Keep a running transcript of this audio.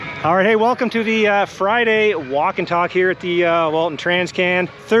All right, hey, welcome to the Friday walk and talk here at the Walton Transcan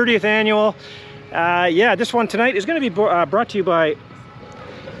 30th annual. Yeah, this one tonight is going to be brought to you by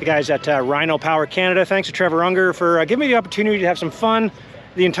the guys at Rhino Power Canada. Thanks to Trevor Unger for giving me the opportunity to have some fun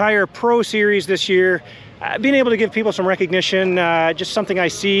the entire Pro Series this year. Being able to give people some recognition, just something I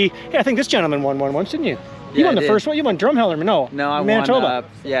see. Yeah, I think this gentleman won one once, didn't you? You won the first one. You won Drumheller, no? No, I Manitoba. won.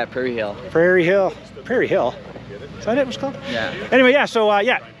 Yeah, Prairie Hill. Prairie Hill. Prairie Hill. Is that it was called? Yeah. Anyway, yeah, so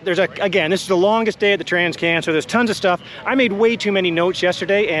yeah, there's again, this is the longest day at the Transcan, so there's tons of stuff. I made way too many notes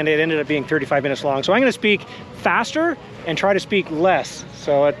yesterday, and it ended up being 35 minutes long. So I'm gonna speak faster and try to speak less.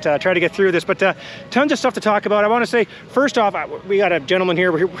 So try to get through this, but tons of stuff to talk about. I wanna say, first off, we got a gentleman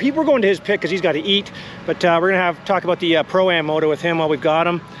here. We're going to his pit because he's got to eat, but we're gonna talk about the Pro-Am Moto with him while we've got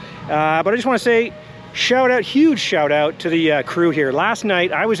him. But I just wanna say, huge shout out to the crew here. Last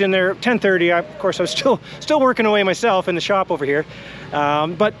night I was in there 10:30. Of course I was still working away myself in the shop over here.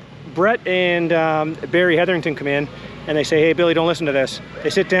 But Brett and Barry Hetherington come in and they say, hey Billy, don't listen to this. They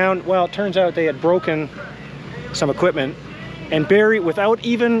sit down. Well, it turns out they had broken some equipment, and Barry, without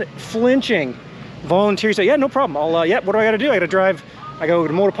even flinching, volunteers. Say, yeah, no problem. Yeah, what do I got to do? I got to drive. I go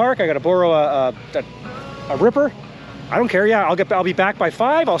to Motor Park. I got to borrow a ripper. I don't care, yeah, I'll be back by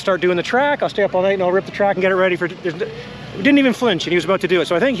 5, I'll start doing the track, I'll stay up all night and I'll rip the track and get it ready for, didn't even flinch, and he was about to do it.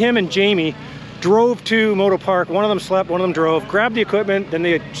 So I think him and Jamie drove to Moto Park, one of them slept, one of them drove, grabbed the equipment, then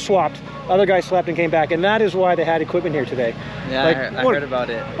they swapped, other guy slept and came back, and that is why they had equipment here today. Yeah, like, I heard about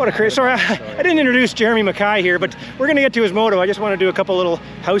it. What a crazy, sorry, I didn't introduce Jeremy Mackay here, but we're gonna get to his moto. I just want to do a couple little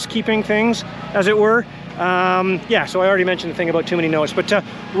housekeeping things, as it were. Yeah, so I already mentioned the thing about too many notes, but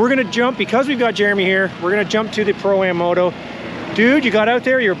we're gonna jump, because we've got Jeremy here, we're gonna jump to the Pro-Am Moto. Dude, you got out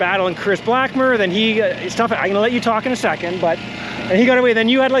there, you're battling Chris Blackmer, then he, it's tough, I'm gonna let you talk in a second, but, and he got away, then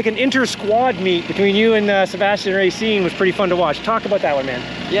you had like an inter-squad meet between you and Sebastian Racine, was pretty fun to watch. Talk about that one, man.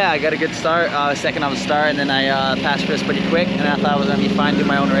 Yeah, I got a good start, second on the start, and then I passed Chris pretty quick, and I thought I was gonna be fine doing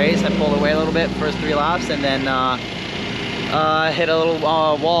my own race. I pulled away a little bit, first 3 laps, and then hit a little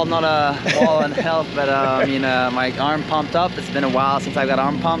wall, not a wall in health, but I mean, my arm pumped up. It's been a while since I got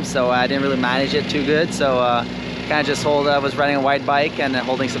arm pumps, so I didn't really manage it too good. So kind of just was riding a wide bike and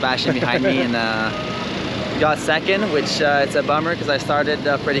holding Sebastian behind me, and got second, which it's a bummer because I started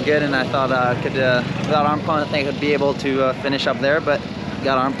pretty good, and I thought I could, without arm pump, I think I could be able to finish up there, but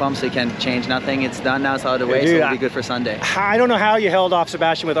got arm pump, so you can change nothing. It's done now, it's out of the way, so it'll be good for Sunday. I don't know how you held off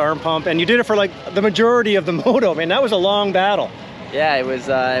Sebastian with arm pump, and you did it for like the majority of the moto. Man, that was a long battle. Yeah, it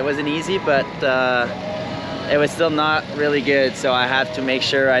wasn't easy, but it was still not really good, so I have to make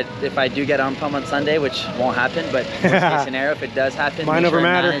sure if I do get arm pump on Sunday, which won't happen, but worst case scenario, if it does happen, Mind over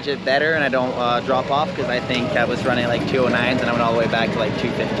matter. Manage it better and I don't drop off, because I think I was running like 209s and I went all the way back to like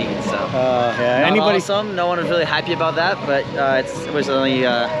 215. So yeah, not awesome. No one was really happy about that, but it was only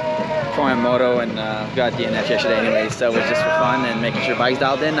Pro-Am Moto, and got DNF yesterday anyway, so it was just for fun and making sure bike's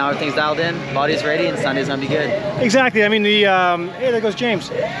dialed in. Now everything's dialed in, body's ready, and Sunday's gonna be good. Exactly. I mean, hey, there goes James.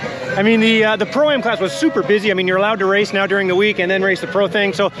 I mean, the Pro-Am class was super busy. I mean, you're allowed to race now during the week and then race the Pro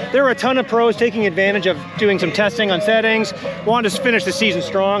thing. So there were a ton of pros taking advantage of doing some testing on settings. Wanted to finish the season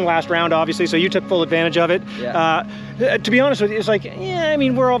strong, last round, obviously, so you took full advantage of it. Yeah. To be honest with you, it's like, yeah, I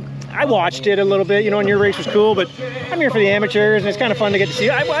mean, I watched it a little bit, you know, and your race was cool, but I'm here for the amateurs, and it's kind of fun to get to see.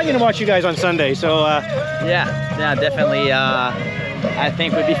 I'm going to watch you guys on Sunday, so... Yeah, definitely. I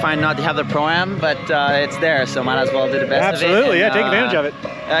think it would be fine not to have the Pro-Am, but it's there, so might as well do the best of it. Absolutely, yeah, take advantage of it.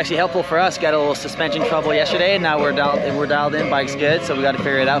 Actually helpful for us. Got a little suspension trouble yesterday, and now we're dialed in. Bike's good, so we got to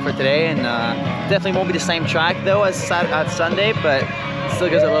figure it out for today. And definitely won't be the same track though as Sunday, but it still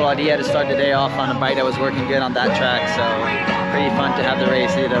gives a little idea to start the day off on a bike that was working good on that track. So pretty fun to have the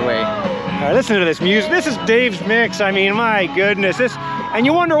race either way. All right, listen to this music. This is Dave's mix. I mean, my goodness, and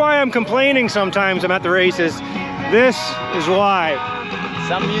you wonder why I'm complaining sometimes I'm at the races. This is why.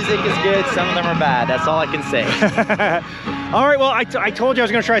 Some music is good, some of them are bad. That's all I can say. All right, well, I told you I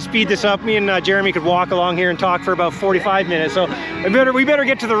was going to try to speed this up. Me and Jeremy could walk along here and talk for about 45 minutes. So we better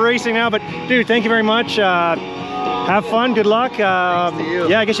get to the racing now. But dude, thank you very much. Have fun. Good luck. Thanks to you.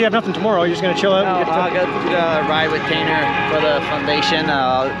 Yeah, I guess you have nothing tomorrow. You're just going to chill out. No, I'll go to the ride with Kaner for the foundation.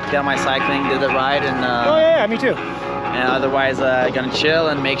 I'll get on my cycling, do the ride, and oh yeah, me too. And otherwise, gonna chill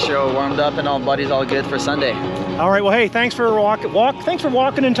and make sure we're warmed up and all buddies all good for Sunday. All right. Well, hey, thanks for Thanks for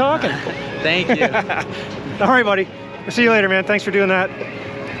walking and talking. Thank you. All right, buddy. We'll see you later, man. Thanks for doing that.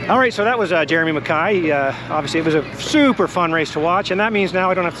 All right, so that was Jeremy Mackay. Obviously, it was a super fun race to watch, and that means now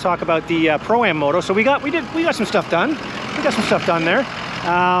I don't have to talk about the Pro-Am Moto. So we got some stuff done. We got some stuff done there.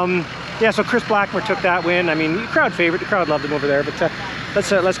 Yeah, so Chris Blackmer took that win. I mean, crowd favorite. The crowd loved him over there. But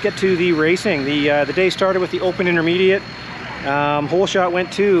let's get to the racing. The day started with the Open Intermediate. Hole shot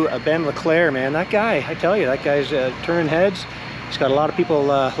went to Ben LeClaire, man. That guy, I tell you, that guy's turning heads. He's got a lot of people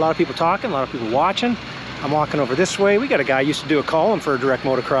talking, a lot of people watching. I'm walking over this way. We got a guy who used to do a column for Direct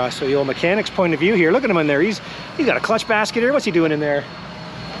Motocross, so the old mechanic's point of view here. Look at him in there. He's got a clutch basket here. What's he doing in there?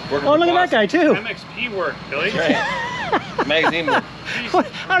 Oh, look at that guy too. MXP work, Billy. Right. Magazine work. I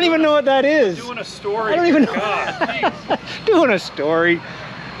don't even know what that is. Doing a story. I don't even know. God, Doing a story.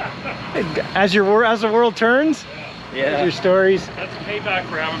 As the world turns. Yeah. Your stories. that's payback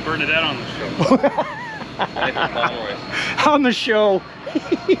for having Bernadette on the show. On the show.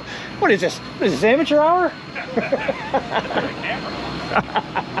 What is this? What is this, amateur hour?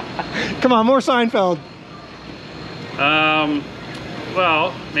 Come on, more Seinfeld.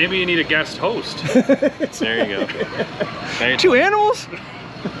 Well, maybe you need a guest host. There you go. There you Two animals?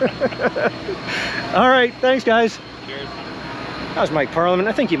 All right, thanks guys. Cheers. That was Mike Parliament.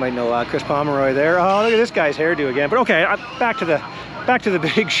 I think you might know Chris Pomeroy there. Oh, look at this guy's hairdo again. But okay, back to the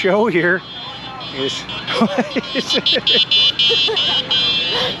big show here.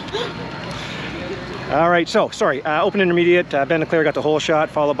 All right, so sorry. Open intermediate. Ben LeClaire got the hole shot,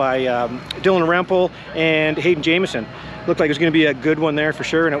 followed by Dylan Rempel and Hayden Jamieson. Looked like it was going to be a good one there for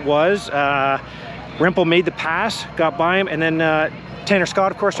sure, and it was. Rempel made the pass, got by him, and then Tanner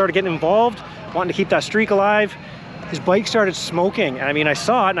Scott, of course, started getting involved, wanting to keep that streak alive. His bike started smoking. I mean, I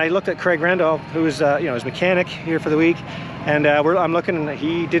saw it, and I looked at Craig Rendell, who was, his mechanic here for the week, and I'm looking, and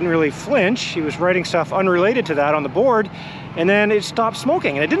he didn't really flinch. He was writing stuff unrelated to that on the board, and then it stopped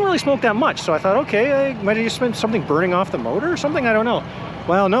smoking, and it didn't really smoke that much. So I thought, okay, might have just been something burning off the motor or something. I don't know.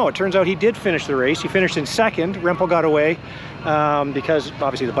 Well, no, it turns out he did finish the race. He finished in second. Rempel got away because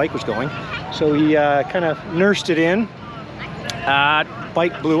obviously the bike was going. So he kind of nursed it in.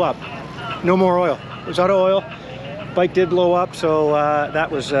 Bike blew up. No more oil. It was out of oil. Bike did blow up, so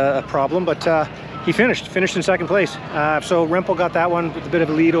that was a problem. But he finished in second place. So Rempel got that one with a bit of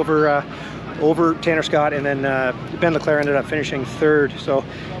a lead over Tanner Scott, and then Ben LeClaire ended up finishing third. So,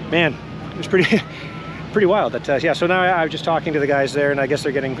 man, it was pretty wild. That yeah. So now I was just talking to the guys there, and I guess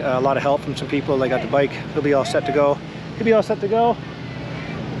they're getting a lot of help from some people. They got the bike; he'll be all set to go. He'll be all set to go.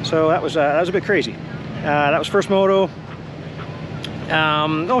 So that was a bit crazy. That was first moto.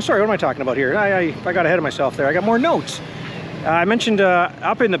 Oh, sorry. What am I talking about here? I got ahead of myself there. I got more notes. I mentioned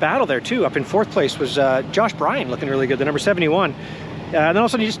up in the battle there too. Up in fourth place was Josh Bryan, looking really good, the number 71. Then all of a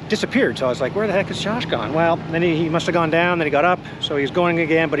sudden he just disappeared. So I was like, where the heck is Josh gone? Well, then he must have gone down, then he got up. So he was going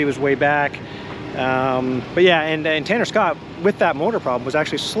again, but he was way back. But yeah, and Tanner Scott, with that motor problem, was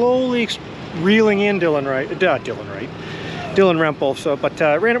actually slowly reeling in Dylan Rempel. So, but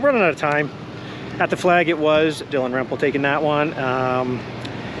running out of time. At the flag it was Dylan Rempel taking that one.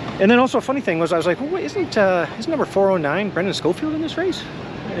 And then also a funny thing was I was like, well, isn't number 409 Brendan Schofield in this race?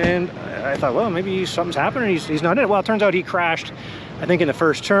 And I thought, well, maybe something's happening. He's not in it. Well, it turns out he crashed, I think, in the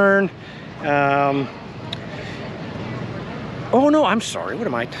first turn. Oh no, I'm sorry. What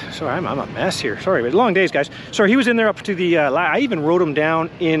am I? Sorry, I'm a mess here. Sorry, but long days, guys. Sorry, he was in there up to the. I even wrote him down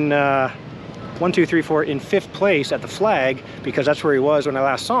in 1, 2, 3, 4 in 5th place at the flag because that's where he was when I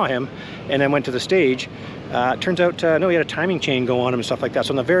last saw him, and then went to the stage. Turns out, no, he had a timing chain go on him and stuff like that.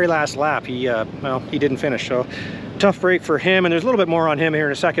 So on the very last lap, he didn't finish. So tough break for him, and there's a little bit more on him here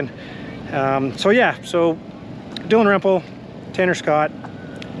in a second. So yeah, so Dylan Rempel, Tanner Scott,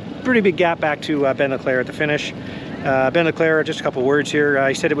 pretty big gap back to Ben LeClaire at the finish. Ben LeClaire, just a couple words here.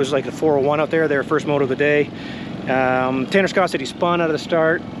 He said it was like the 401 out there, their first moto of the day. Tanner Scott said he spun out of the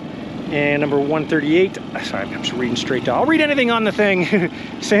start. And number 138, sorry, I'm just reading straight to, I'll read anything on the thing.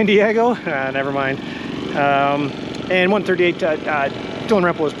 San Diego, never mind. And 138, Dylan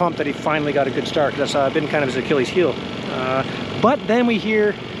Rempel was pumped that he finally got a good start. That's been kind of his Achilles heel. But then we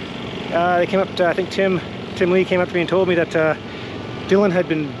hear, they came up to, I think Tim Lee came up to me and told me that Dylan had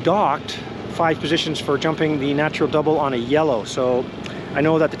been docked 5 positions for jumping the natural double on a yellow. So I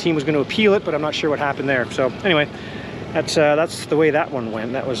know that the team was going to appeal it, but I'm not sure what happened there. So anyway, that's the way that one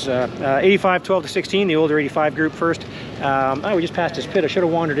went. That was 85, 12 to 16, the older 85 group first. Oh, we just passed his pit. I should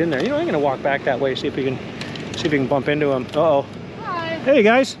have wandered in there. You know, I'm going to walk back that way, see if we can bump into him. Uh-oh. Hi. Hey,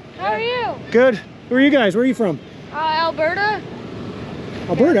 guys. How are you? Good. Where are you guys? Where are you from? Alberta.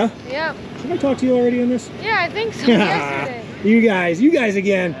 Alberta? Yeah. Did I talk to you already on this? Yeah, I think so. Yesterday. You guys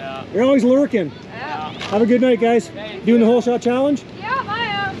again. Yeah. You're always lurking. Yeah. Have a good night, guys. Doing the hole shot challenge? Yeah, I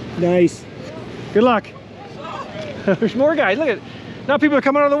am. Nice. Good luck. There's more guys. Look at it. Now people are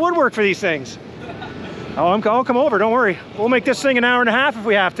coming out of the woodwork for these things. Oh, I'll come over. Don't worry. We'll make this thing an hour and a half if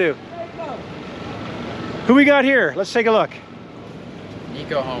we have to. Who we got here? Let's take a look.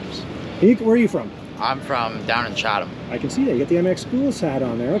 Nico Holmes. Nico, where are you from? I'm from down in Chatham. I can see that. You got the MX Schools hat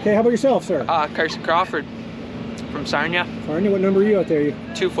on there. Okay, how about yourself, sir? Carson Crawford. From Sarnia. Farney, what number are you out there? You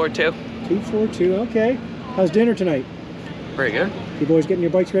 242. 242. Okay. How's dinner tonight? Pretty good. You boys getting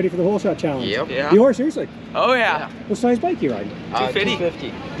your bikes ready for the hole shot challenge? Yep. Yeah. You are, seriously? Oh yeah. What size bike you riding?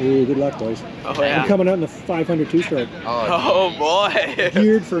 250. Ooh, good luck, boys. Oh I'm coming out in the 500 two-stroke. Oh boy.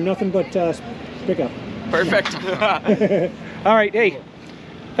 Geared for nothing but pickup. Perfect. All right, hey.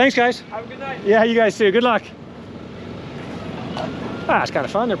 Thanks, guys. Have a good night. Yeah, you guys too. Good luck. Ah, it's kind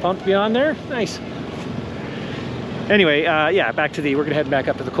of fun. They're pumped to be on there. Nice. Anyway, yeah, back to the, we're gonna head back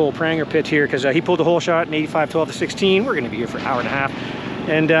up to the Cole Pranger pit here because he pulled the hole shot in 85-12 to 16. We're gonna be here for an hour and a half.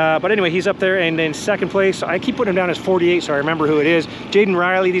 And, but anyway, he's up there and in second place. I keep putting him down as 48, so I remember who it is. Jaden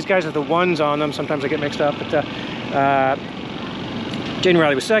Riley, these guys have the ones on them. Sometimes I get mixed up, but Jaden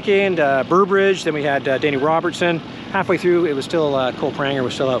Riley was second, Burbridge, then we had Danny Robertson. Halfway through, it was still, Cole Pranger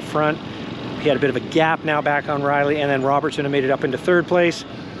was still out front. He had a bit of a gap now back on Riley, and then Robertson had made it up into third place.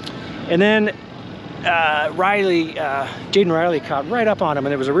 And then Jaden Riley caught right up on him,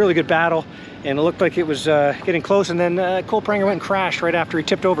 and it was a really good battle, and it looked like it was getting close, and then Cole Pranger went and crashed right after he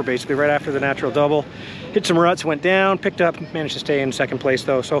tipped over, basically, right after the natural double. Hit some ruts, went down, picked up, managed to stay in second place,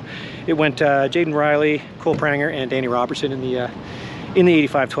 though. So it went Jaden Riley, Cole Pranger, and Danny Robertson in the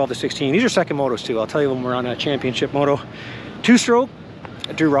 85-12 to 16. These are second motos, too. I'll tell you when we're on a championship moto. Two-stroke.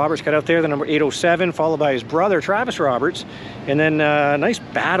 Drew Roberts got out there, the number 807, followed by his brother, Travis Roberts. And then nice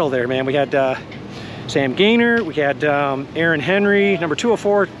battle there, man. We had Sam Gaynor, we had Aaron Henry, number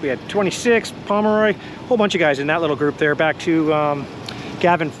 204, we had 26, Pomeroy, a whole bunch of guys in that little group there. Back to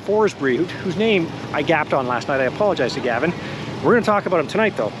Gavin Forsberry, whose name I gapped on last night. I apologize to Gavin. We're gonna talk about him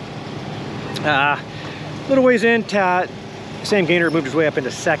tonight, though. Little ways in, Sam Gaynor moved his way up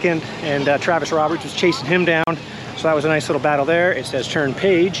into second, and Travis Roberts was chasing him down. So that was a nice little battle there. It says turn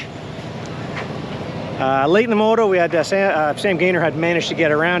page. Late in the moto, we had Sam Gaynor had managed to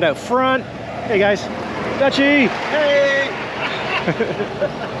get around out front. Hey guys, Dutchie. Hey.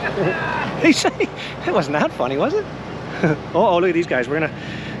 They say it wasn't that funny, was it? Oh, look at these guys. We're gonna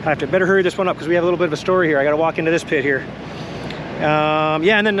have to better hurry this one up because we have a little bit of a story here. I got to walk into this pit here. Yeah,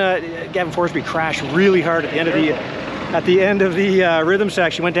 and then Gavin Forsberry crashed really hard at the end of the rhythm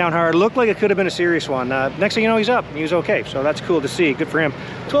section. Went down hard. Looked like it could have been a serious one. Next thing you know, he's up. He was okay. So that's cool to see. Good for him.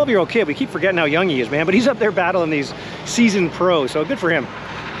 12-year-old kid. We keep forgetting how young he is, man. But he's up there battling these seasoned pros. So good for him.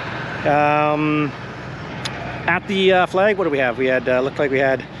 At the flag, what do we have? We had looked like we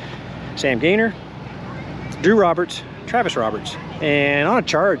had Sam Gaynor, Drew Roberts, Travis Roberts, and on a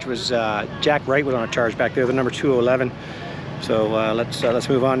charge was Jack Wright was on a charge back there, the number 211. So let's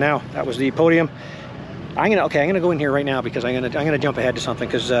move on now. That was the podium. I'm gonna go in here right now because I'm gonna jump ahead to something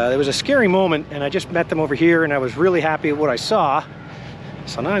because there was a scary moment and I just met them over here and I was really happy with what I saw.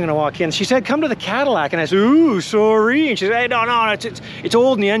 So now I'm gonna walk in. She said, "Come to the Cadillac," and I said, "Ooh, sorry." And she said, "Hey, no, it's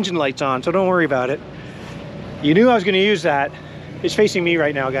old and the engine light's on, so don't worry about it." You knew I was gonna use that. It's facing me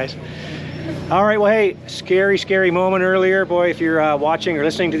right now, guys. All right, well, hey, scary moment earlier, boy. If you're watching or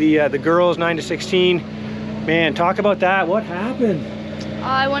listening to the girls 9 to 16, man, talk about that. What happened?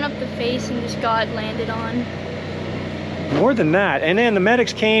 I went up the face and just got landed on. More than that. And then the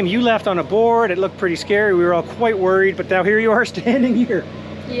medics came, you left on a board. It looked pretty scary. We were all quite worried, but now here you are standing here.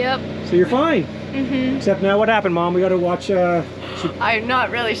 Yep. So you're fine. Mm-hmm. Except now what happened, Mom? We got to watch... I'm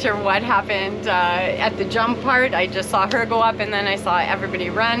not really sure what happened at the jump part. I just saw her go up and then I saw everybody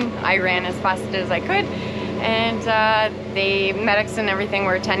run. I ran as fast as I could. And the medics and everything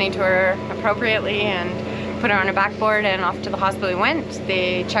were attending to her appropriately and put her on a backboard and off to the hospital we went.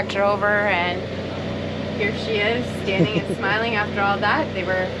 They checked her over and here she is, standing and smiling after all that. They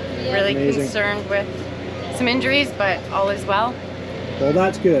were really concerned with some injuries, but all is well. Well,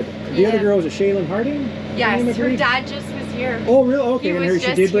 that's good. The other girl was it Shaylin Harding? Yes, her dad just was here. Oh, really? Okay, and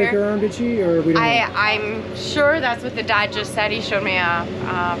she did break here. her arm, did she? Or we don't know? I'm sure that's what the dad just said. He showed me a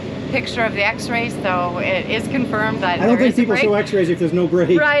picture of the x-rays, so it is confirmed that I don't think people show x-rays if there's no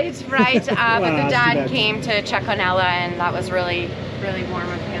break. Right. Wow, but the dad came to check on Ella, and that was really warm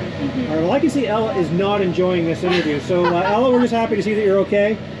of him. All right, well, I can see Ella is not enjoying this interview. So, Ella, we're just happy to see that you're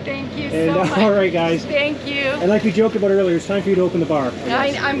okay. Thank you so much. All right, guys. Thank you. And like we joked about earlier, it's time for you to open the bar.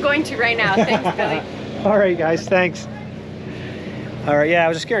 I'm going to right now. Thanks, Billy. All right, guys, thanks. All right, yeah, it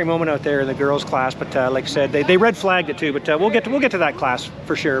was a scary moment out there in the girls' class, but like I said, they red flagged it too. But we'll get to that class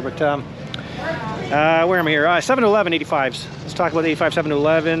for sure. But where am I here? 7 to 11 85s. Let's talk about the 85 7 to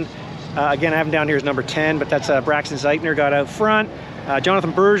 11. Again, I have him down here as number 10, but that's Braxton Zeitner got out front.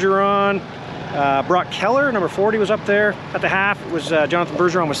 Jonathan Bergeron, Brock Keller, number 40 was up there at the half. It was Jonathan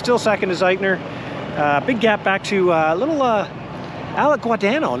Bergeron was still second to Zeitner. Big gap back to little Alec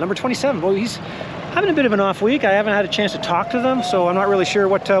Guadano, number 27. Well, he's having a bit of an off week. I haven't had a chance to talk to them, so I'm not really sure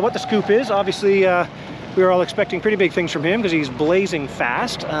what the scoop is. Obviously, we were all expecting pretty big things from him because he's blazing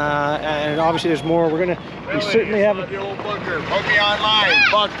fast. And obviously there's more. We certainly have... The old Booker. Put me online.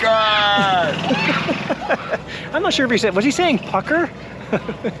 Booker! I'm not sure if he said... Was he saying pucker?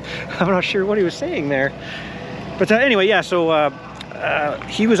 I'm not sure what he was saying there. But anyway, yeah, so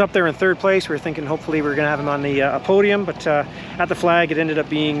he was up there in 3rd place. We were thinking hopefully we were going to have him on the podium, but at the flag it ended up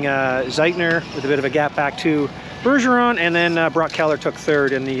being Zeitner with a bit of a gap back to Bergeron, and then Brock Keller took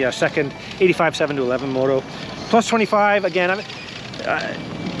 3rd in the second 85-7-11 moto. Plus 25, again,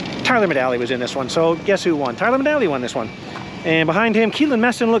 Tyler Medali was in this one, so guess who won? Tyler Medali won this one. And behind him, Keelan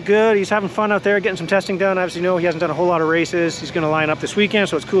Messon looked good. He's having fun out there, getting some testing done. Obviously, he hasn't done a whole lot of races. He's going to line up this weekend,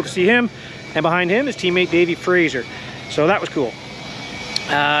 so it's cool to see him. And behind him is teammate Davey Fraser. So that was cool.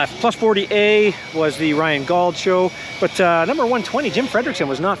 Plus 40A was the Ryan Gauld show. But number 120, Jim Fredrickson,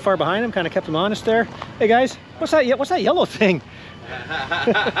 was not far behind him. Kind of kept him honest there. Hey, guys, what's that yellow thing?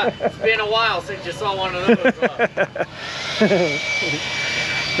 It's been a while since you saw one of those.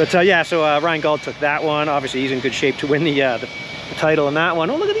 But yeah, so Ryan Gauld took that one. Obviously, he's in good shape to win the title in that one.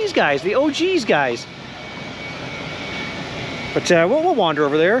 Oh, look at these guys, the OGs guys. But we'll wander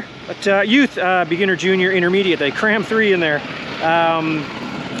over there. But youth, beginner, junior, intermediate, they crammed 3 in there.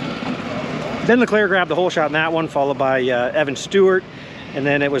 Ben Leclerc grabbed the whole shot in that one, followed by Evan Stewart. And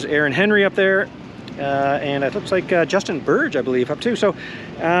then it was Aaron Henry up there. And it looks like Justin Burge, I believe, up too. So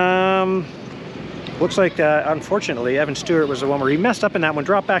looks like, unfortunately, Evan Stewart was the one where he messed up in that one,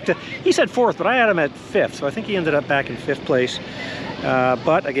 dropped back to, he said 4th, but I had him at 5th. So I think he ended up back in 5th place.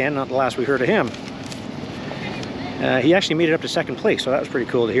 But again, not the last we heard of him. He actually made it up to 2nd place, so that was pretty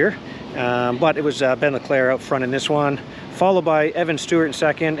cool to hear. But it was Ben Leclerc out front in this one, followed by Evan Stewart in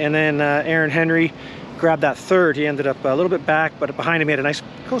 2nd, and then Aaron Henry grabbed that 3rd. He ended up a little bit back, but behind him he had a nice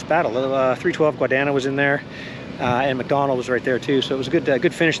close battle. 312 Guadana was in there, and McDonald was right there too, so it was a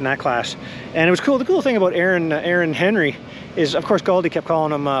good finish in that class. And it was cool. The cool thing about Aaron Henry is, of course, Gauldy kept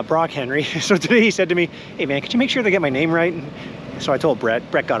calling him Brock Henry. So today he said to me, hey man, could you make sure they get my name right? And so I told Brett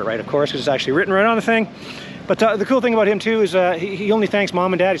got it right, of course, because it's actually written right on the thing. But the cool thing about him too is he only thanks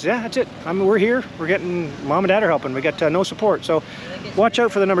mom and dad. He says, yeah, that's it. We're here. We're getting, mom and dad are helping. We got no support. So watch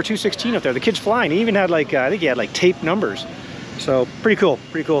out for the number 216 up there. The kid's flying. He even had like, I think he had like taped numbers. So pretty cool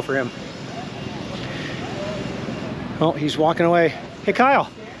for him. Oh, he's walking away. Hey, Kyle.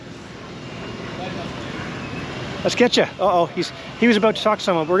 Let's get you. Uh-oh, he was about to talk to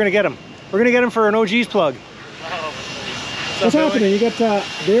someone. We're gonna get him. We're gonna get him for an OG's plug. What's happening? You got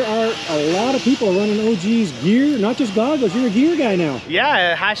there are a lot of people running OG's gear, not just goggles. You're a gear guy now.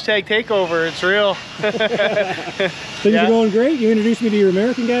 Yeah, hashtag takeover. It's real. Things are going great. You introduced me to your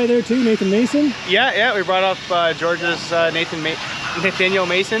American guy there too, Nathan Mason. Yeah. We brought up George's Nathaniel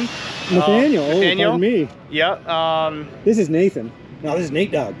Mason. Nathaniel. Nathaniel. Oh, pardon me. Yeah. This is Nathan. No, this is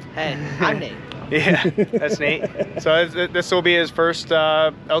Nate Dogg. Hey, I'm Nate. Yeah, that's Nate. So this will be his first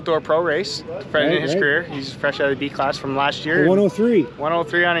outdoor pro race in his career. He's fresh out of the B class from last year. 103.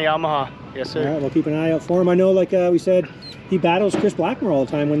 103 on a Yamaha. Yes, sir. All right, we'll keep an eye out for him. I know, like we said, he battles Chris Blackmore all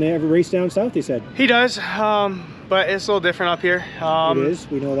the time when they ever race down south, he said. He does, but it's a little different up here. It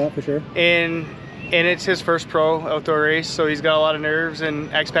is. We know that for sure. And it's his first pro outdoor race, so he's got a lot of nerves and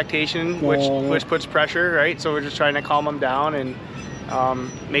expectation, which puts pressure, right? So we're just trying to calm him down and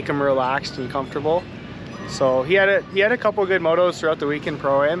make him relaxed and comfortable. So he had a couple of good motos throughout the weekend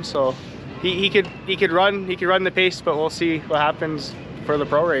pro-am, so he could run the pace, but we'll see what happens for the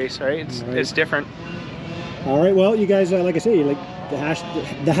pro race, right? It's different. All right, well, you guys, like I say, like the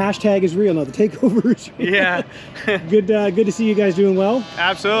hashtag is real now. The takeover is real. Yeah. Good to see you guys doing well.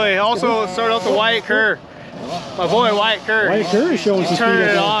 Absolutely. Also, started out the Wyatt Kerr. My boy Wyatt Kerr. Wyatt Kerr is showing some turning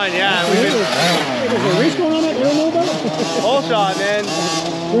it on, yeah. There's a race going on that we don't know about? Whole shot, man.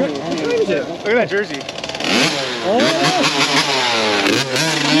 What time is it? Look at that jersey. Oh.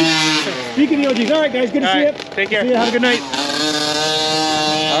 Speaking of the OGs, all right, guys, good to see you. Take care. See you. Have a good night.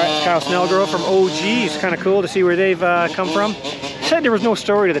 All right, Kyle Snellgrove from OGs. Kind of cool to see where they've come from. Said there was no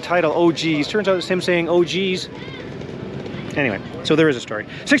story to the title OGs. Turns out it's him saying OGs. Anyway, so there is a story.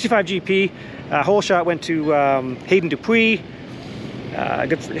 65 GP. Whole shot went to Hayden Dupuis.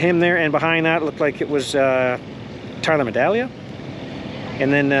 Good for him there. And behind that, it looked like it was Tyler Medaglia.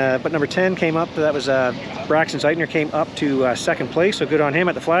 And then, but number 10 came up. That was Braxton Zeitner came up to second place. So good on him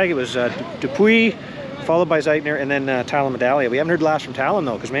at the flag. It was Dupuis, followed by Zeitner, and then Tyler Medaglia. We haven't heard the last from Talon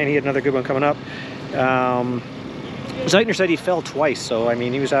though, because man, he had another good one coming up. Zeitner said he fell twice, so I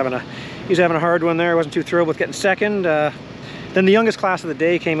mean, he was having a hard one there. Wasn't too thrilled with getting second. Then the youngest class of the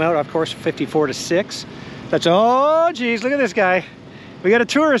day came out, of course, 54-6. That's, oh geez, look at this guy. We got a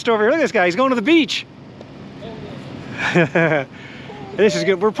tourist over here. Look at this guy. He's going to the beach. This is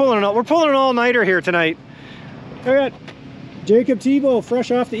good. We're pulling an all-nighter here tonight. Look at Jacob Thibault,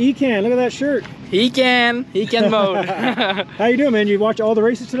 fresh off the ECAN. Look at that shirt. ECAN mode. How you doing, man? You watch all the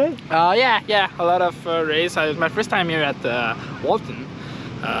races today? Yeah, a lot of race. It was my first time here at Walton.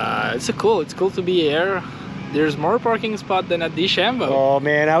 It's cool to be here. There's more parking spot than at DeChambeau. Oh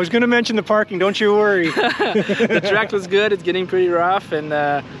man, I was going to mention the parking. Don't you worry. The track was good. It's getting pretty rough, and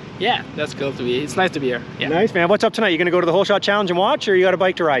yeah, that's cool to be. It's nice to be here. Yeah. Nice, man. What's up tonight? You going to go to the Whole Shot Challenge and watch, or you got a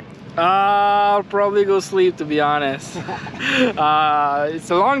bike to ride? I'll probably go sleep, to be honest.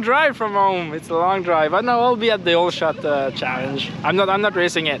 It's a long drive from home. It's a long drive. But no, I'll be at the Whole Shot Challenge. I'm not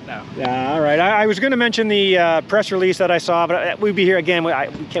racing it now. Yeah, all right. I was going to mention the press release that I saw, but we'd be here again.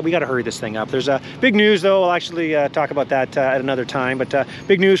 We got to hurry this thing up. There's big news, though. We'll actually talk about that at another time. But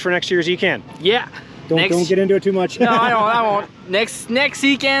big news for next year's ECAN. Yeah. Don't get into it too much. No, I won't. Next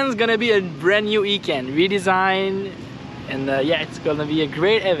ECAN's gonna be a brand new ECAN, redesigned, and yeah, it's gonna be a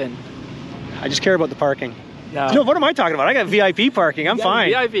great event. I just care about the parking. No, what am I talking about? I got VIP parking. I'm fine.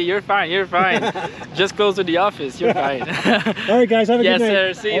 VIP, you're fine. Just close to the office. You're fine. All right, guys. Have a good night.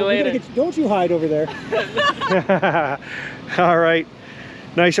 Yes, sir. See you later. Don't you hide over there. All right.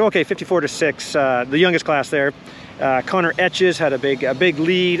 Nice. Okay, 54-6. The youngest class there. Connor Etches had a big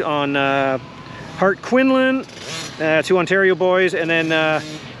lead on Hart Quinlan, two Ontario boys, and then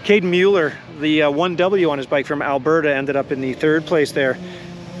Caden Mueller, the 1W on his bike from Alberta, ended up in the 3rd place there.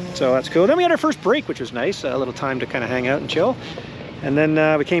 So that's cool. Then we had our first break, which was nice. A little time to kind of hang out and chill. And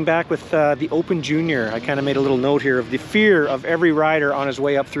then we came back with the Open Junior. I kind of made a little note here of the fear of every rider on his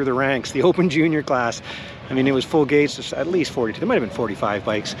way up through the ranks. The Open Junior class. I mean, it was full gates, at least 42. There might have been 45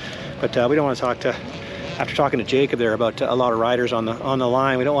 bikes. But we don't want to talk to, after talking to Jacob there about a lot of riders on the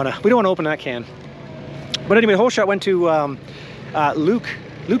line, we don't want to open that can. But anyway, Whole Shot went to Luke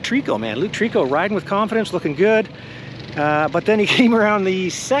Trico, man. Luke Trico riding with confidence, looking good. But then he came around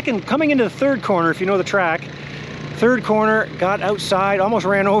the coming into the 3rd corner, if you know the track. 3rd corner, got outside, almost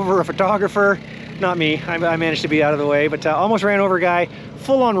ran over a photographer. Not me, I managed to be out of the way, but almost ran over a guy,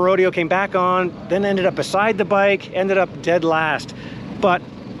 full on rodeo, came back on, then ended up beside the bike, ended up dead last. But,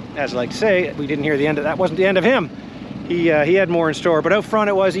 as I like to say, we didn't hear the end of that. Wasn't the end of him. He had more in store. But out front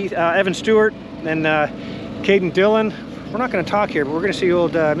it was Evan Stewart and Caden Dillon. We're not going to talk here, but we're going to see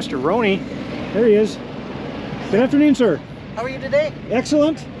old Mr. Roney. There he is. Good afternoon, sir. How are you today?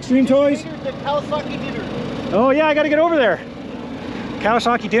 Excellent. Extreme Toys. The Kawasaki dinner. Oh yeah, I got to get over there.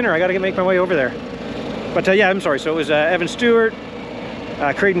 Kawasaki dinner. I got to make my way over there. But yeah, I'm sorry. So it was Evan Stewart,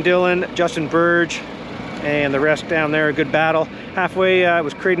 Creighton Dillon, Justin Burge, and the rest down there. A good battle. Halfway it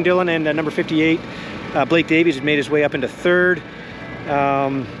was Creighton Dillon and number 58, Blake Davies, had made his way up into 3rd.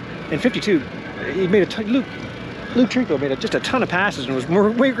 In 52, he made Luke Trico made just a ton of passes and was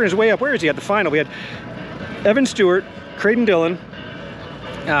working his way up. Where is he at the final? We had Evan Stewart, Creighton Dillon,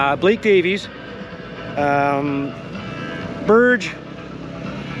 Blake Davies, Burge,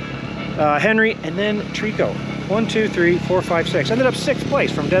 Henry, and then Trico. 1, 2, 3, 4, 5, 6. Ended up 6th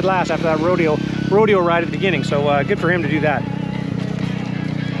place from dead last after that rodeo ride at the beginning. So good for him to do that.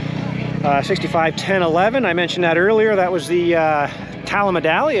 65, 10, 11. I mentioned that earlier. That was the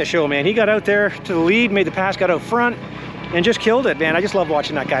Talamedalia show, man. He got out there to the lead, made the pass, got out front, and just killed it, man. I just love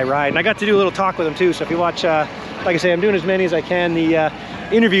watching that guy ride. And I got to do a little talk with him too. So if you watch, like I say, I'm doing as many as I can, the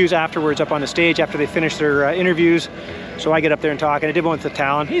interviews afterwards up on the stage after they finish their interviews. So I get up there and talk, and I did one with the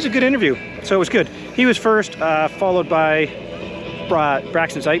Talon. He's a good interview, so it was good. He was first, followed by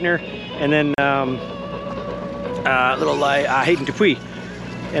Braxton Zeitner, and then Hayden Dupuis.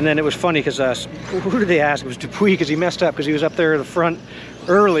 And then it was funny because who did they ask? It was Dupuis, because he messed up because he was up there at the front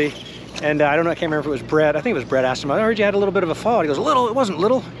early. And I don't know, I can't remember if it was Brett. I think it was Brett asked him, I heard you had a little bit of a fall. He goes, little? It wasn't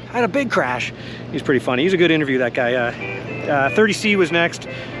little. I had a big crash. He's pretty funny. He's a good interview, that guy. 30C was next.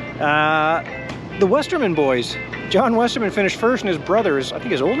 The Westerman boys. John Westerman finished first, and his brother, I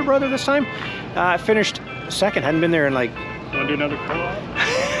think his older brother this time, finished 2nd. Hadn't been there in like... Want to do another co-op?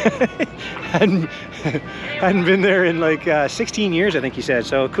 hadn't been there in like 16 years, I think he said.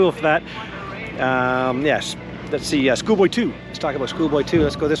 So cool for that. Yes. Let's see, Schoolboy 2. Let's talk about Schoolboy 2.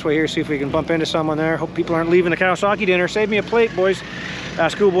 Let's go this way here, see if we can bump into someone there. Hope people aren't leaving the Kawasaki dinner. Save me a plate, boys.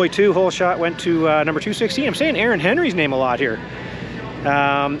 Schoolboy 2, Whole Shot went to number 216. I'm saying Aaron Henry's name a lot here.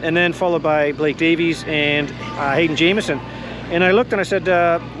 And then followed by Blake Davies and Hayden Jamieson. And I looked and I said,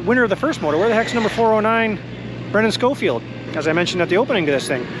 winner of the first moto, where the heck's number 409, Brendan Schofield? As I mentioned at the opening to this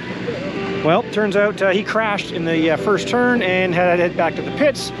thing. Well, turns out he crashed in the first turn and had to head back to the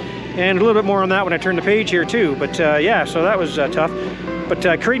pits. And a little bit more on that when I turn the page here too. But yeah, so that was tough. But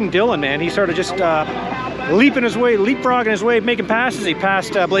Creighton Dillon, man, he started just leapfrogging his way, making passes. He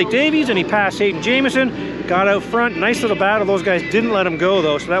passed Blake Davies and he passed Hayden Jamieson. got out front. Nice little battle. Those guys didn't let him go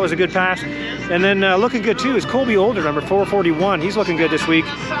though, so that was a good pass. And then looking good too is Colby Older, number 441. He's looking good this week.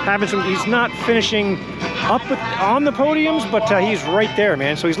 He's not finishing up on the podiums, but he's right there,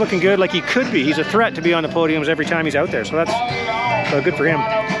 man. So he's looking good, like he could be. He's a threat to be on the podiums every time he's out there. So that's good for him.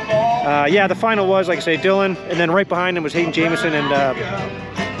 Yeah, the final was, like I say, Dylan, and then right behind him was Hayden Jamieson,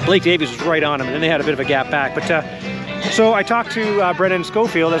 and Blake Davies was right on him, and then they had a bit of a gap back. But so I talked to Brendan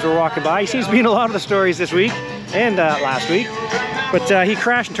Schofield as we were walking by. He seems to be in a lot of the stories this week and last week. But he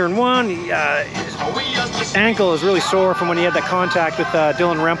crashed in turn 1. His ankle is really sore from when he had that contact with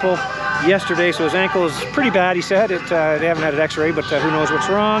Dylan Rempel yesterday, so his ankle is pretty bad, he said. They haven't had an x-ray, but who knows what's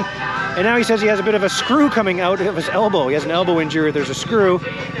wrong. And now he says he has a bit of a screw coming out of his elbow. He has an elbow injury. There's a screw.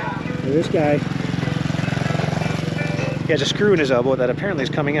 This guy, he has a screw in his elbow that apparently is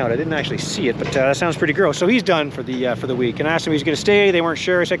coming out. I didn't actually see it, but that sounds pretty gross. So he's done for the week. And I asked him if he's going to stay. They weren't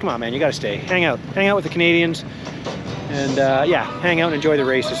sure. I said, come on, man, you got to stay. Hang out with the Canadians, and yeah, hang out and enjoy the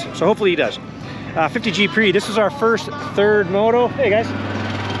races. So hopefully he does. 50G Pre. This is our first third moto. Hey guys,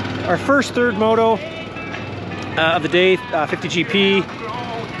 our first third moto of the day. 50GP.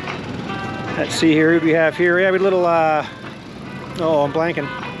 Let's see here. Who do we have here? We have a little. Oh, I'm blanking.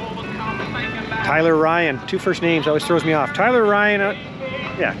 Tyler Ryan, 2 first names always throws me off. Tyler Ryan,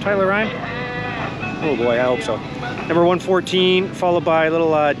 yeah, Tyler Ryan. Oh boy, I hope so. Number 114, followed by a little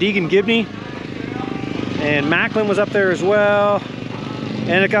Deegan Gibney. And Macklin was up there as well.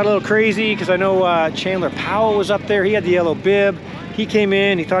 And it got a little crazy because I know Chandler Powell was up there. He had the yellow bib. He came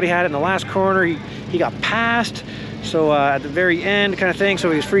in, he thought he had it in the last corner. He got passed. So at the very end kind of thing,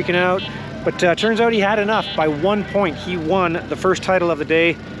 so he was freaking out. But turns out he had enough. By 1 point, he won the first title of the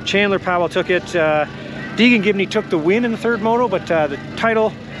day. Chandler Powell took it. Deegan Gibney took the win in the third moto, but the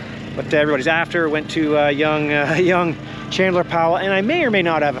title, but everybody's after, went to young Chandler Powell. And I may or may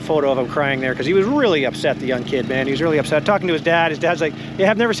not have a photo of him crying there because he was really upset, the young kid, man. He was really upset. Talking to his dad's like, yeah,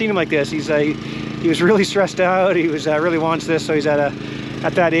 I've never seen him like this. He was really stressed out. He was really wants this, so he's at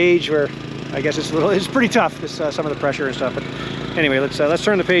that age where I guess it's pretty tough, some of the pressure and stuff. But anyway, let's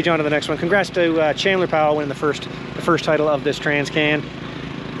turn the page on to the next one. Congrats to Chandler Powell winning the first title of this Transcan.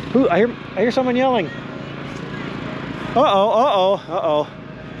 Who I hear someone yelling. Uh-oh.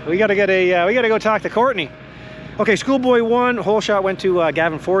 We gotta go talk to Courtney. Okay, Schoolboy 1, whole shot went to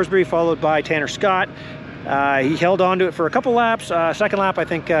Gavin Forsberry, followed by Tanner Scott. He held on to it for a couple laps. Second lap, I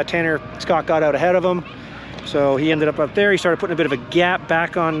think Tanner Scott got out ahead of him. So he ended up there. He started putting a bit of a gap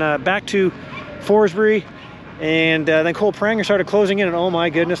back to Forsberry. And then Cole Pranger started closing in, and oh my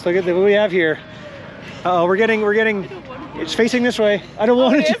goodness, look at what we have here. Uh-oh, we're getting, it's facing this way. I don't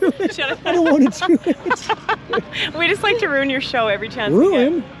want to do it. I don't want to do it. We just like to ruin your show every chance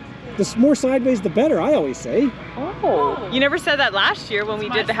Ruin? we get. The more sideways, the better, I always say. Oh. You never said that last year when we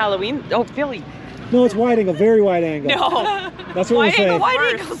did the Halloween. Oh, Billy. No, it's wide angle, very wide angle. No. That's what we're saying.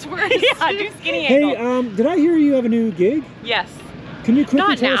 Wide angle's worse. Yeah, do skinny angle. angle. Hey, did I hear you have a new gig? Yes. Can you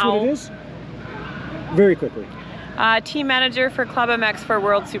quickly tell us what it is? Very quickly. Team manager for Club MX for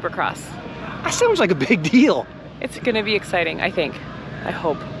World Supercross. That sounds like a big deal. It's going to be exciting, I think. I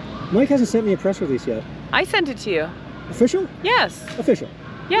hope. Mike hasn't sent me a press release yet. I sent it to you. Official? Yes. Official.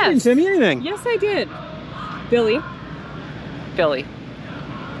 Yes. You didn't send me anything. Yes, I did. Billy.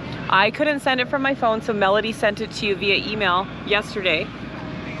 I couldn't send it from my phone, so Melody sent it to you via email yesterday.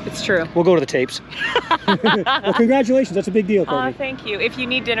 It's true. We'll go to the tapes. Well, congratulations. That's a big deal, Courtney. Thank you. If you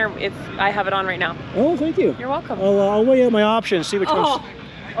need dinner, I have it on right now. Oh, thank you. You're welcome. I'll weigh out my options, see which one's...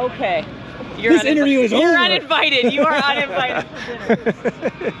 Okay. This interview is over. You're uninvited. You are uninvited for dinner.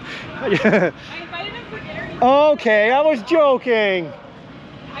 Yeah. I invited him for dinner. Okay, I was joking.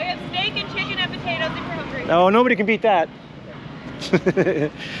 I have steak and chicken and potatoes if you're hungry. Oh, nobody can beat that.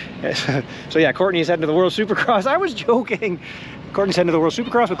 So yeah, Courtney's heading to the World Supercross. I was joking. Courtney's heading to the World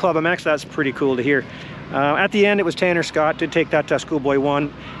Supercross with Club MX. That's pretty cool to hear. At the end, it was Tanner Scott did take that Schoolboy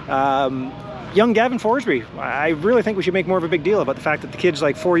 1. Young Gavin Forsberry. I really think we should make more of a big deal about the fact that the kid's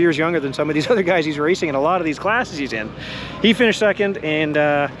like 4 years younger than some of these other guys he's racing in a lot of these classes he's in. He finished second, and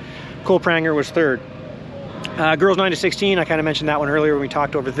Cole Pranger was third. Girls 9 to 16, I kind of mentioned that one earlier when we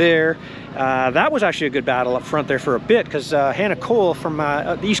talked over there. That was actually a good battle up front there for a bit, because Hannah Cole from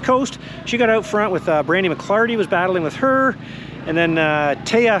the East Coast, she got out front with Brandy McClarty, was battling with her, and then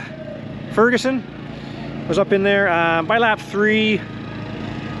Taya Ferguson was up in there. By lap 3,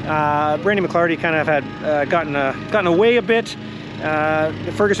 Brandy McClarty kind of had gotten away a bit.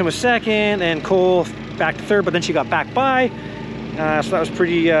 Ferguson was second, and Cole back to third, but then she got back by. So that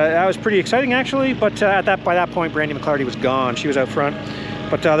was pretty exciting actually. But by that point, Brandy McClarty was gone. She was out front.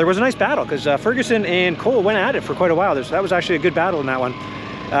 But there was a nice battle because Ferguson and Cole went at it for quite a while. That was actually a good battle in that one.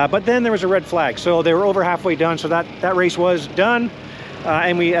 But then there was a red flag, so they were over halfway done, so that race was done.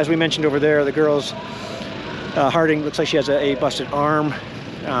 And as we mentioned over there, the girls, Harding looks like she has a busted arm,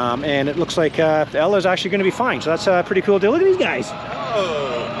 and it looks like Ella's actually going to be fine, so that's a pretty cool deal. Look at these guys.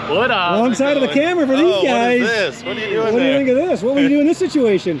 What up? Wrong side of the camera for these guys. What is this? What are you doing What do you think of this? What would you do in this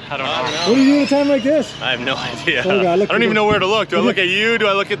situation? I don't know. What do you do at a time like this? I have no idea. Oh, God, look, I don't even know where to look. Do I look at you? Do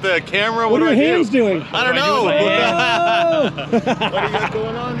I look at the camera? What do are I your hands do? doing? I don't know. Oh! What do you got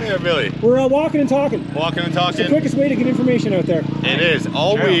going on there, Billy? We're walking and talking. Walking and It's talking. the quickest way to get information out there. It is.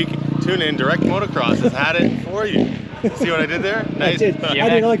 All week, tune in. Direct Motocross has had it for you. See what I did there? Nice. I did. I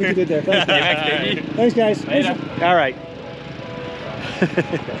did. I like what you did there. Thanks, Thanks guys. All right.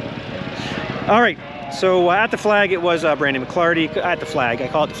 All right. So at the flag, it was Brandon McClarty. At the flag, I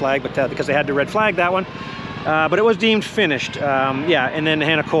call it the flag, but because they had the red flag that one. But it was deemed finished. Yeah, and then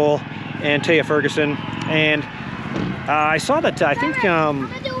Hannah Cole and Taya Ferguson. And I saw that, I think,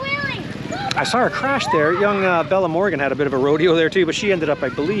 I saw her crash there. Young Bella Morgan had a bit of a rodeo there too, but she ended up, I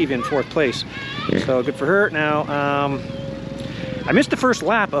believe, in 4th place. So good for her. Now, I missed the first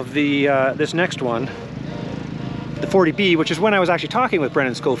lap of the this next one, the 40B, which is when I was actually talking with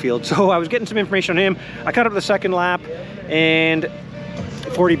Brendan Schofield. So I was getting some information on him. I caught up the second lap, and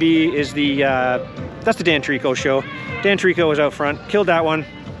 40B is that's the Dan Trico show. Dan Trico was out front, killed that one.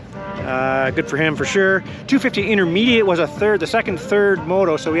 Good for him for sure. 250 Intermediate was the second third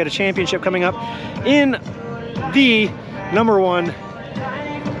moto, so we had a championship coming up in the #1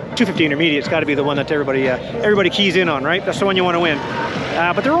 250 Intermediate. It's got to be the one that everybody keys in on, right? That's the one you want to win.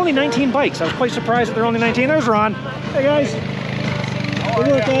 But there are only 19 bikes. I was quite surprised that there are only 19. There's Ron. Hey guys. Good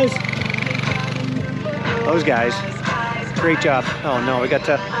work, guys. Those guys. Great job. Oh no, we got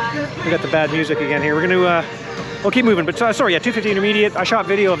the bad music again here. We're gonna we'll keep moving. But sorry, yeah, 250 Intermediate. I shot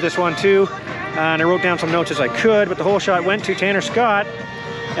video of this one too, and I wrote down some notes as I could. But the whole shot went to Tanner Scott,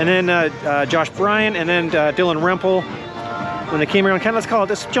 and then Josh Bryan, and then Dylan Rempel. When they came around,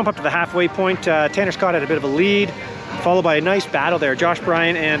 let's jump up to the halfway point. Tanner Scott had a bit of a lead, followed by a nice battle there. Josh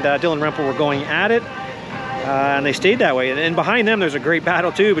Bryan and Dylan Rempel were going at it, and they stayed that way. And behind them, there's a great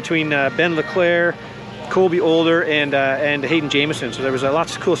battle too between Ben Leclerc, Colby Older, and Hayden Jamieson. So there was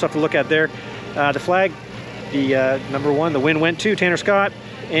lots of cool stuff to look at there. The flag, the #1, the win went to Tanner Scott,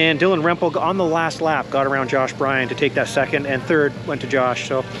 and Dylan Rempel on the last lap got around Josh Bryan to take that second, and third went to Josh.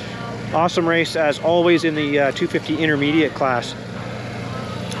 So awesome race as always in the 250 Intermediate class.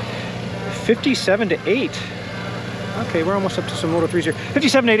 57-8. Okay, we're almost up to some Moto 3s here.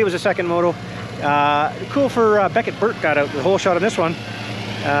 57-8 was the second moto. Cool for Beckett Burt got out the whole shot on this one.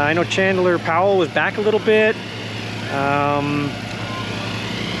 I know Chandler Powell was back a little bit.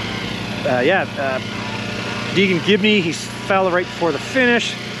 Deegan Gibney, he fell right before the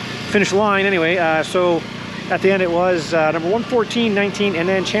finish line anyway. So at the end it was number 114, 19, and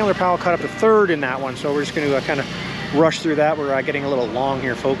then Chandler Powell caught up to third in that one. So we're just going to kind of rush through that. We're getting a little long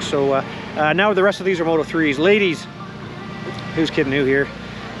here, folks. So now the rest of these are Moto 3s. Ladies, who's kidding who here?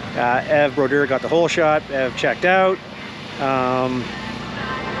 Ev Brodeur got the whole shot. Ev checked out.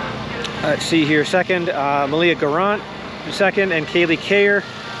 Let's see here, second, Malia Garant, second, and Kaylee Kayer.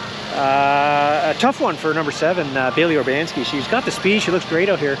 A tough one for number 7, Bailey Urbanski. She's got the speed, she looks great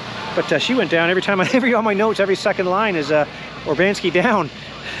out here, but she went down every time. On my notes, every second line is Urbanski down.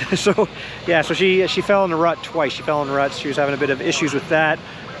 So yeah, so she fell in the rut twice. She fell in the ruts. She was having a bit of issues with that.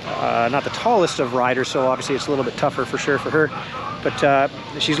 Not the tallest of riders, so obviously it's a little bit tougher for sure for her, but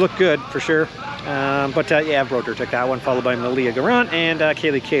she's looked good for sure. Yeah, Brodeur took that one, followed by Malia Garant and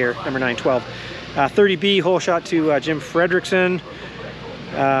Kaylee Kayer, number 912. 30B, whole shot to Jim Fredrickson.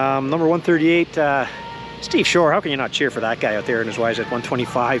 Number 138, Steve Shore. How can you not cheer for that guy out there in his Wise at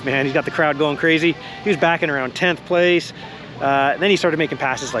 125, man? He's got the crowd going crazy. He was backing around 10th place. Then he started making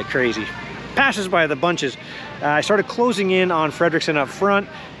passes like crazy. Passes by the bunches. I started closing in on Fredrickson up front.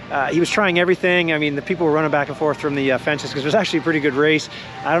 He was trying everything. I mean, the people were running back and forth from the fences because it was actually a pretty good race.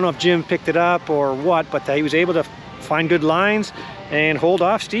 I don't know if Jim picked it up or what, but he was able to find good lines and hold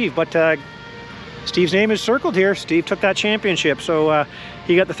off Steve. But Steve's name is circled here. Steve took that championship, so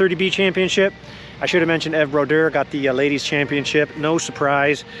he got the 30B championship. I should have mentioned Ev Brodeur got the ladies championship. No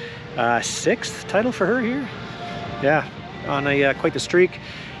surprise. 6th title for her here. Yeah, on quite the streak.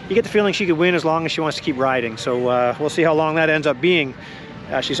 You get the feeling she could win as long as she wants to keep riding. So we'll see how long that ends up being.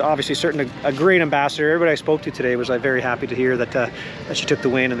 She's obviously certainly a great ambassador. Everybody I spoke to today was very happy to hear that she took the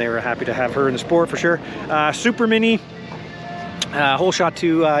win, and they were happy to have her in the sport for sure. Super Mini, whole shot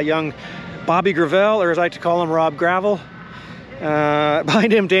to young Bobby Gravel, or as I like to call him, Rob Gravel.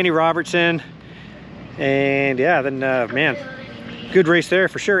 Behind him, Danny Robertson. And yeah, then man, good race there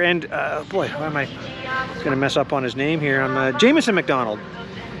for sure. And boy, why am I going to mess up on his name here? I'm Jamison McDonald.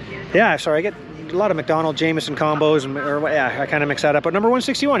 Yeah, sorry, I get a lot of McDonald Jameson combos, and yeah, I kind of mix that up. But number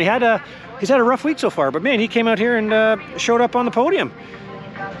 161, he's had a rough week so far, but man, he came out here and showed up on the podium.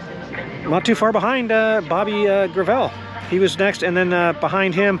 Not too far behind Bobby Gravel. He was next, and then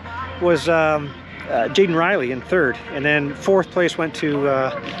behind him was Jaden Riley in third, and then fourth place went to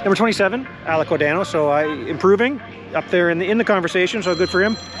number 27, Alec Odano. So improving up there in the conversation, so good for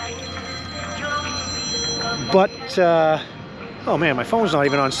him. But oh man, my phone's not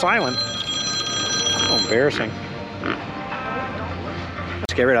even on silent. Oh, embarrassing.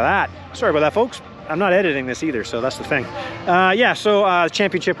 Let's get rid of that. Sorry about that, folks. I'm not editing this either, so that's the thing. Yeah, so the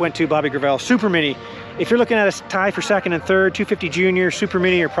championship went to Bobby Gravel. Super Mini. If you're looking at a tie for second and third, 250 Junior, Super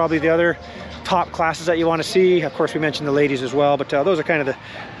Mini are probably the other top classes that you want to see. Of course, we mentioned the ladies as well, but those are kind of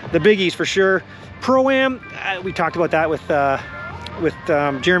the biggies for sure. Pro-Am, we talked about that with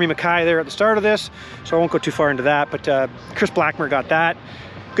Jeremy Mackay there at the start of this, so I won't go too far into that. But Chris Blackmer got that.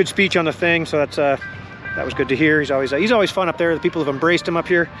 Good speech on the thing, so that was good to hear. He's always fun up there. The people have embraced him up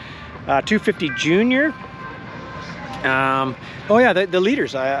here. 250 Junior. Oh yeah, the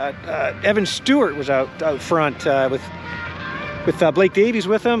leaders. Evan Stewart was out front with Blake Davies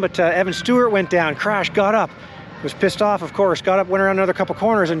with him, but Evan Stewart went down, crashed, got up, was pissed off, of course, got up, went around another couple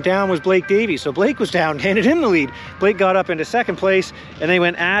corners, and down was Blake Davies. So Blake was down, handed him the lead. Blake got up into second place, and they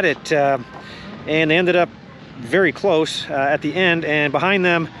went at it, and they ended up very close at the end, and behind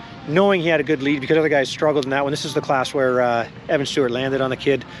them, knowing he had a good lead because other guys struggled in that one. This is the class where Evan Stewart landed on the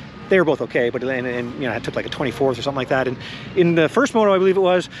kid. They were both okay, but and you know, it took like a 24th or something like that. And in the first moto, I believe it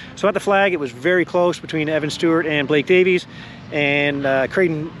was, so at the flag, it was very close between Evan Stewart and Blake Davies. And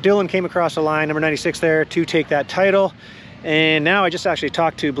Creighton Dillon came across the line, number 96 there, to take that title. And now I just actually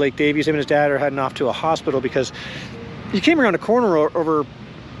talked to Blake Davies. Him and his dad are heading off to a hospital because he came around a corner over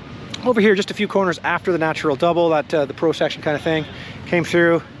here, just a few corners after the natural double, that the pro section kind of thing came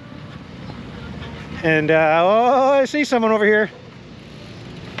through. And oh, I see someone over here.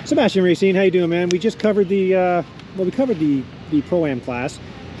 Sebastian Racine, how you doing, man? We just covered the the Pro-Am class.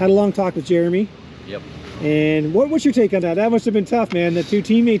 Had a long talk with Jeremy. Yep. And what's your take on that? That must have been tough, man. The two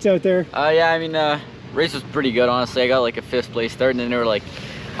teammates out there. Yeah, I mean, race was pretty good, honestly. I got like a 5th place start, and then they were like,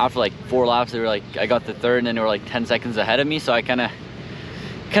 after like 4 laps, they were like, I got the 3rd, and then they were like 10 seconds ahead of me. So I kind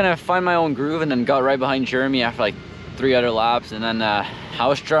of find my own groove, and then got right behind Jeremy after like 3 other laps, and then I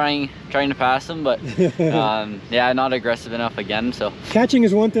was trying to pass him, but yeah, not aggressive enough again. So catching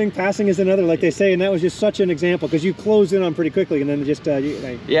is one thing, passing is another, like they say, and that was just such an example because you closed in on pretty quickly, and then just yeah, I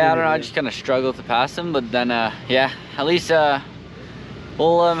don't know, I just kind of struggled to pass him, but then yeah, at least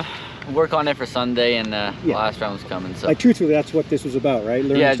we'll work on it for Sunday, and yeah, last round's coming. So like truthfully, that's what this was about, right?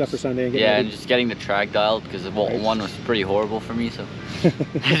 Learning stuff for Sunday. And and just getting the track dialed, because one was pretty horrible for me, so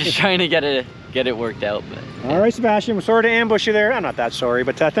just trying to get it worked out. But all right, Sebastian, we're sorry to ambush you there. I'm not that sorry,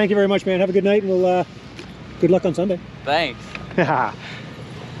 but thank you very much, man. Have a good night, and we'll good luck on Sunday. Thanks.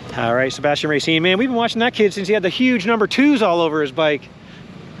 All right, Sebastian Racine, man, we've been watching that kid since he had the huge number 2s all over his bike.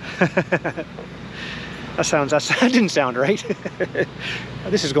 That didn't sound right.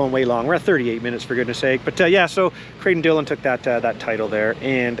 This is going way long. We're at 38 minutes, for goodness sake. But yeah, so Creighton Dillon took that title there,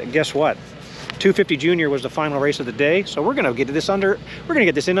 and guess what? 250 Junior was the final race of the day, so we're gonna get this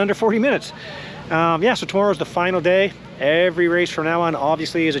in under 40 minutes. Yeah, so tomorrow's the final day. Every race from now on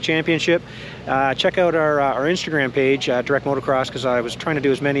obviously is a championship. Check out our Instagram page, Direct Motocross, because I was trying to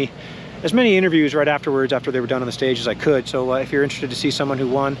do as many interviews right afterwards, after they were done on the stage, as I could. So if you're interested to see someone who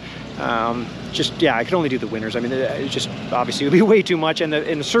won, yeah, I could only do the winners. I mean, it's just obviously it would be way too much, and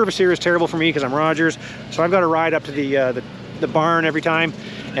the service here is terrible for me because I'm Rogers, so I've got to ride up to the barn every time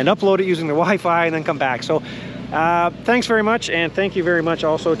and upload it using the Wi-Fi and then come back. So thanks very much, and thank you very much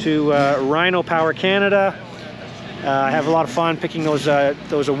also to Rhino Power Canada. I have a lot of fun picking those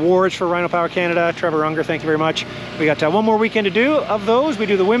awards for Rhino Power Canada. Trevor Unger, thank you very much. We got one more weekend to do of those. We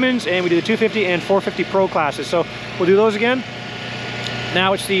do the women's, and we do the 250 and 450 pro classes. So we'll do those again.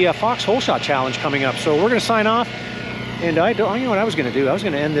 Now it's the Fox Hole Shot Challenge coming up. So we're going to sign off. And you know what I was going to do? I was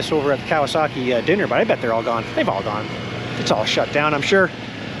going to end this over at the Kawasaki dinner, but I bet they're all gone. They've all gone. It's all shut down, I'm sure.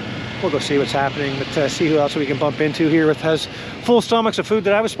 We'll go see what's happening, but see who else we can bump into here with has full stomachs of food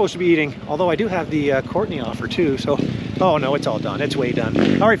that I was supposed to be eating. Although I do have the Courtney offer too, so, oh no, it's all done. It's way done.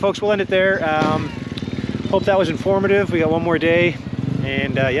 All right, folks, we'll end it there. Hope that was informative. We got one more day,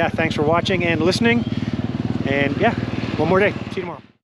 and yeah, thanks for watching and listening. And yeah, one more day. See you tomorrow.